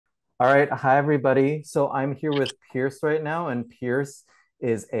All right. Hi, everybody. So I'm here with Pierce right now, and Pierce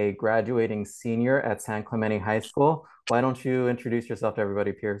is a graduating senior at San Clemente High School. Why don't you introduce yourself to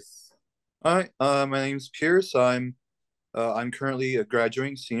everybody, Pierce? Hi, my name's Pierce. I'm currently a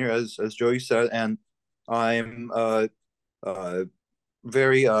graduating senior, as Joey said, and I'm uh,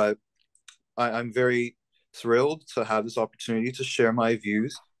 very I'm very thrilled to have this opportunity to share my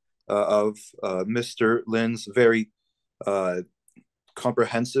views of Mr. Lin's very uh,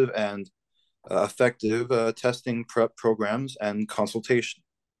 comprehensive and effective testing prep programs and consultation.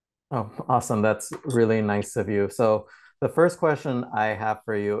 Oh, awesome. That's really nice of you. So the first question I have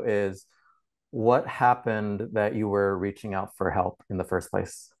for you is, what happened that you were reaching out for help in the first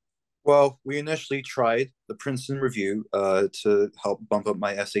place? Well, we initially tried the Princeton Review to help bump up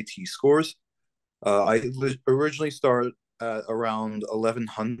my SAT scores. Originally started at around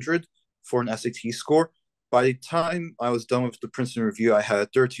 1100 for an SAT score. By the time I was done with the Princeton Review, I had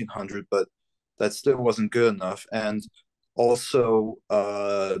 1300, but that still wasn't good enough. And also,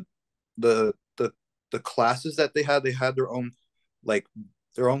 the the the classes that they had like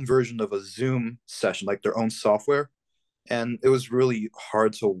their own version of a Zoom session, like their own software, and it was really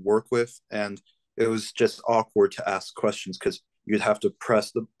hard to work with, and it was just awkward to ask questions because you'd have to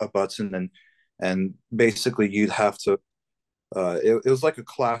press a button and basically you'd have to it was like a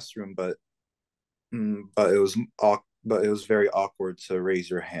classroom, but it was very awkward to raise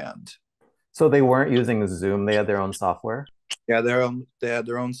your hand. So they weren't using Zoom, they had their own software. Yeah, they had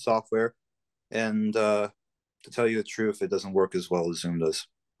their own software, and to tell you the truth, it doesn't work as well as Zoom does.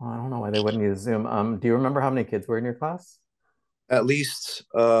 Oh, I don't know why they wouldn't use Zoom. Do you remember how many kids were in your class? At least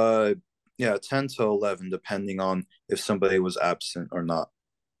yeah, 10 to 11, depending on if somebody was absent or not.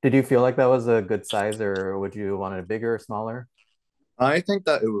 Did you feel like that was a good size, or would you want it bigger or smaller? I think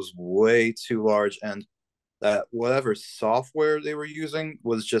that it was way too large, and that whatever software they were using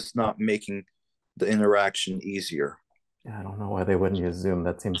was just not making the interaction easier. Yeah, I don't know why they wouldn't use Zoom.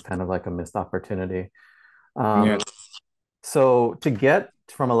 That seems kind of like a missed opportunity. Yeah, So to get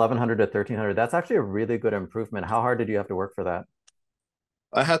from 1100 to 1300, that's actually a really good improvement. How hard did you have to work for that?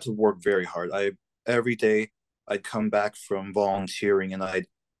 I had to work very hard. I every day I'd come back from volunteering, and I'd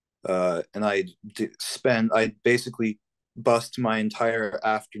basically bust my entire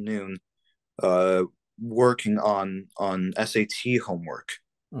afternoon uh working on SAT homework.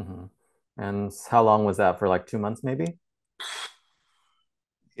 Hmm. And how long was that for, like 2 months maybe?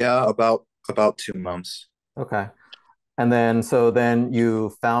 Yeah, about 2 months. Okay. And then so then you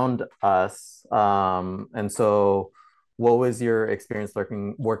found us. And so what was your experience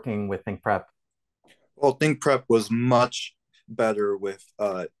working with Think Prep? Well, Think Prep was much better with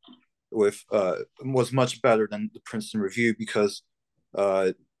was much better than the Princeton Review because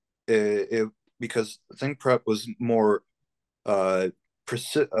uh it because Think Prep was more uh,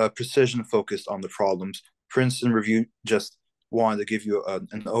 precision focused on the problems. Princeton Review just wanted to give you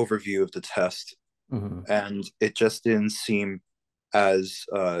an overview of the test, Hmm. and it just didn't seem as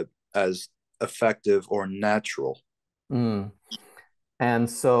effective or natural. Mm. And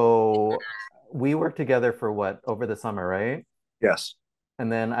so we worked together for what, over the summer, right? Yes.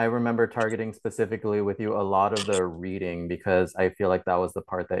 And then I remember targeting specifically with you a lot of the reading because I feel like that was the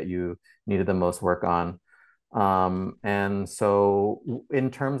part that you needed the most work on. And so in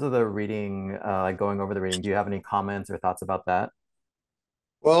terms of the reading, like going over the reading, do you have any comments or thoughts about that?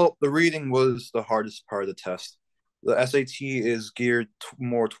 Well, the reading was the hardest part of the test. The SAT is geared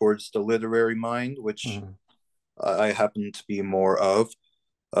more towards the literary mind, which Mhm. I happen to be more of.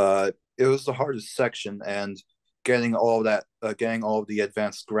 It was the hardest section, and getting all of the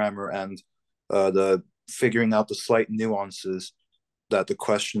advanced grammar and the figuring out the slight nuances that the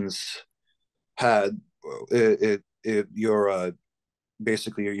questions had. Your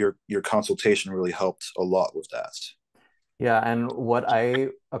basically your consultation really helped a lot with that. Yeah, and what I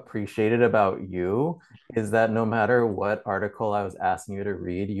appreciated about you is that no matter what article I was asking you to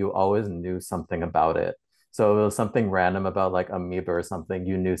read, you always knew something about it. So it was something random about like amoeba or something,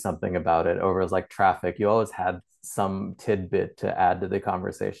 you knew something about it. Or it was like traffic, you always had some tidbit to add to the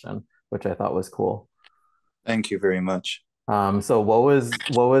conversation, which I thought was cool. Thank you very much. So what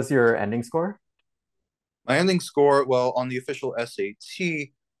was your ending score? My ending score, well, on the official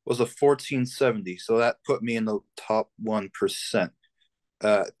SAT, was a 1470, so that put me in the top 1%.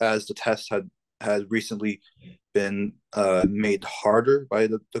 As the test had recently been made harder by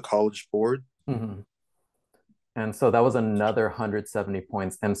the college board. Mhm. And so that was another 170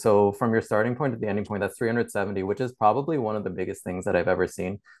 points. And so from your starting point to the ending point, that's 370, which is probably one of the biggest things that I've ever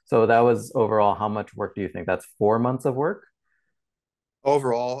seen. So that was overall, how much work do you think? That's 4 months of work?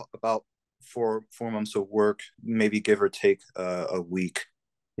 Overall, about 4 months of work, maybe give or take a week.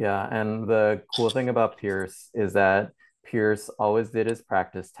 Yeah, and the cool thing about Pierce is that Pierce always did his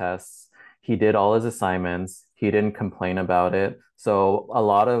practice tests. He did all his assignments. He didn't complain about it. So a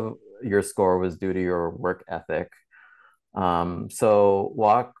lot of your score was due to your work ethic. So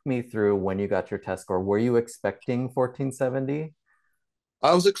walk me through when you got your test score. Were you expecting 1470?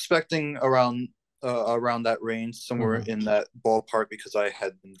 I was expecting around that range, somewhere Hmm. in that ballpark, because I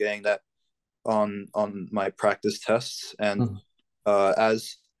had been getting that on my practice tests, and Hmm.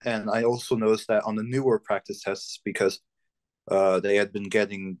 as and I also noticed that on the newer practice tests, because they had been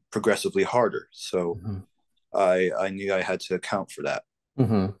getting progressively harder. So Hmm. I knew I had to account for that.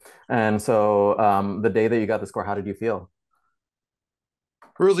 Hmm. And so the day that you got the score, how did you feel?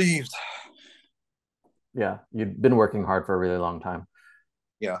 Relieved, Yeah, you'd been working hard for a really long time.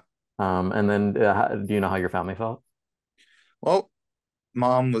 yeah. And then do you know how your family felt? Well,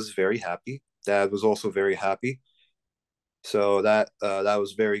 mom was very happy. Dad was also very happy. So that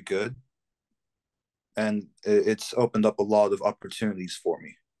was very good, and it's opened up a lot of opportunities for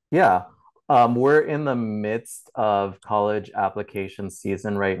me. Yeah. We're in the midst of college application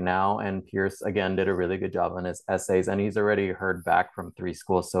season right now, and Pierce again did a really good job on his essays, and he's already heard back from three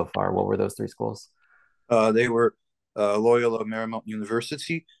schools so far. What were those three schools? They were Loyola Marymount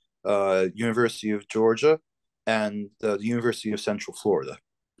University, University of Georgia, and the University of Central Florida.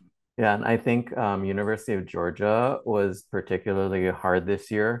 Yeah, and I think University of Georgia was particularly hard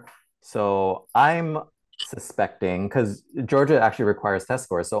this year. So I'm suspecting, because Georgia actually requires test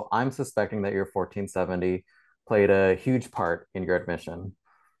scores, so I'm suspecting that your 1470 played a huge part in your admission.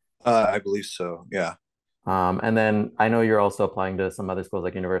 I believe so. Yeah. And then I know you're also applying to some other schools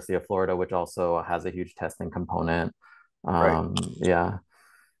like University of Florida, which also has a huge testing component. Right. Yeah.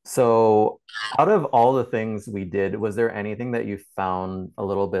 So out of all the things we did, was there anything that you found a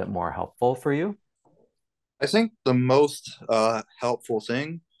little bit more helpful for you? I think the most helpful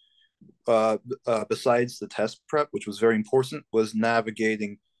thing, uh, besides the test prep, which was very important, was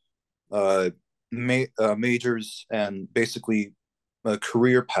navigating uh, majors and basically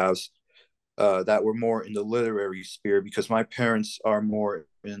career paths that were more in the literary sphere, because my parents are more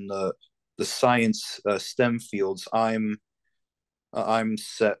in the science STEM fields. I'm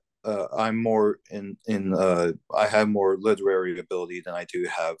set. I'm more in. I have more literary ability than I do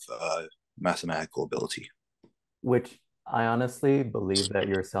have mathematical ability. Which I honestly believe that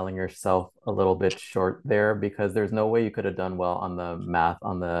you're selling yourself a little bit short there because there's no way you could have done well on the math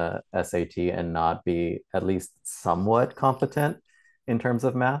on the SAT and not be at least somewhat competent in terms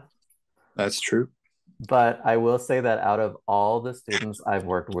of math. That's true. But I will say that out of all the students I've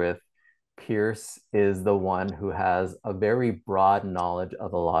worked with, Pierce is the one who has a very broad knowledge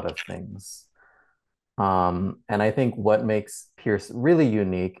of a lot of things. And I think what makes Pierce really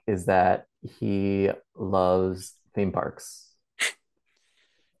unique is that he loves theme parks.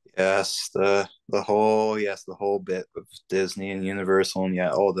 Yes, the whole bit of Disney and Universal, and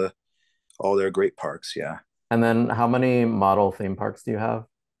yeah, all their great parks. Yeah. And then how many model theme parks do you have?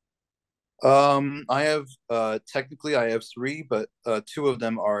 I have technically I have three, but two of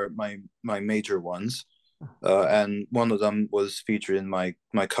them are my major ones. And one of them was featured in my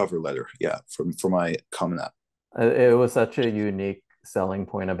cover letter. Yeah, for my Common App. It was such a unique selling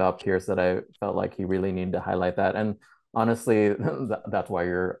point about Pierce that I felt like he really needed to highlight that. And honestly, that's why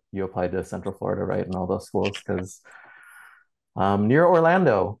you applied to Central Florida, right? And all those schools, because near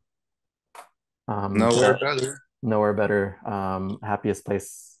Orlando, Nowhere the better. nowhere better, happiest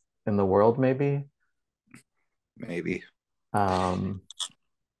place in the world, maybe. Maybe. Um,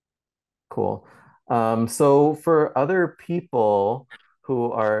 cool. So for other people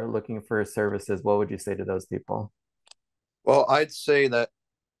who are looking for services, what would you say to those people? Well, I'd say that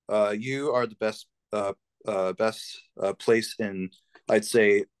you are the best place in. I'd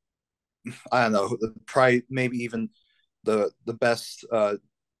say I don't know, probably maybe even the best.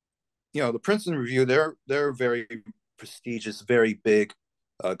 The Princeton Review. They're very prestigious, very big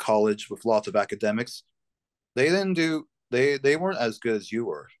college with lots of academics. They didn't do. They weren't as good as you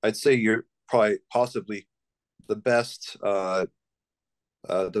were. I'd say you're probably possibly the best. The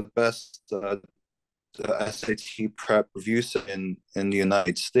best SAT prep reviews in the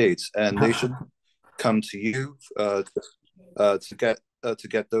United States, and they should come to you to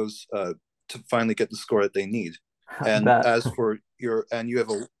get those to finally get the score that they need. And That as for your and you have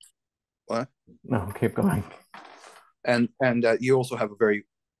a what? no, keep going. And you also have a very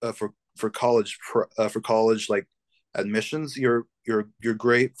for college like admissions. You're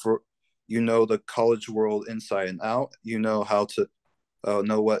great for the college world inside and out. You know how to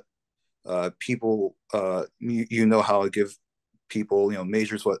know what people you know how to give people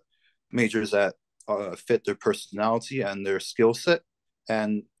majors that fit their personality and their skill set,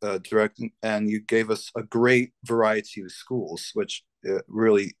 and directing, and you gave us a great variety of schools, which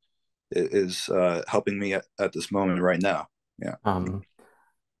really is helping me at this moment right now. Yeah. Um,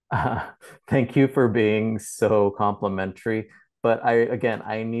 thank you for being so complimentary. But again,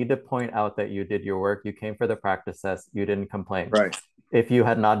 I need to point out that you did your work. You came for the practice test. You didn't complain. Right. If you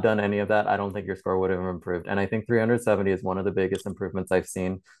had not done any of that, I don't think your score would have improved. And I think 370 is one of the biggest improvements I've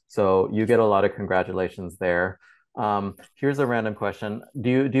seen. So you get a lot of congratulations there. Here's a random question.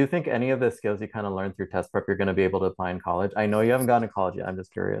 Do you think any of the skills you kind of learned through test prep you're going to be able to apply in college? I know you haven't gone to college yet. I'm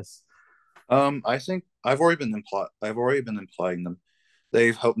just curious. I think I've already been applying them.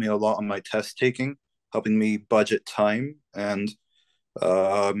 They've helped me a lot on my test taking, helping me budget time and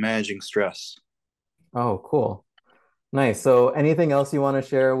managing stress. Oh, cool. Nice. So anything else you want to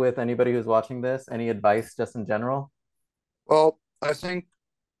share with anybody who's watching this? Any advice just in general? Well, I think,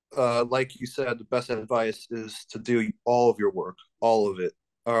 like you said, the best advice is to do all of your work, all of it.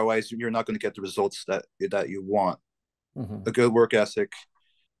 Otherwise, you're not going to get the results that you want. Mhm. A good work ethic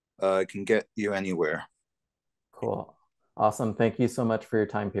can get you anywhere. Cool. Awesome. Thank you so much for your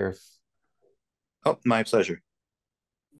time, Pierce. Oh, my pleasure.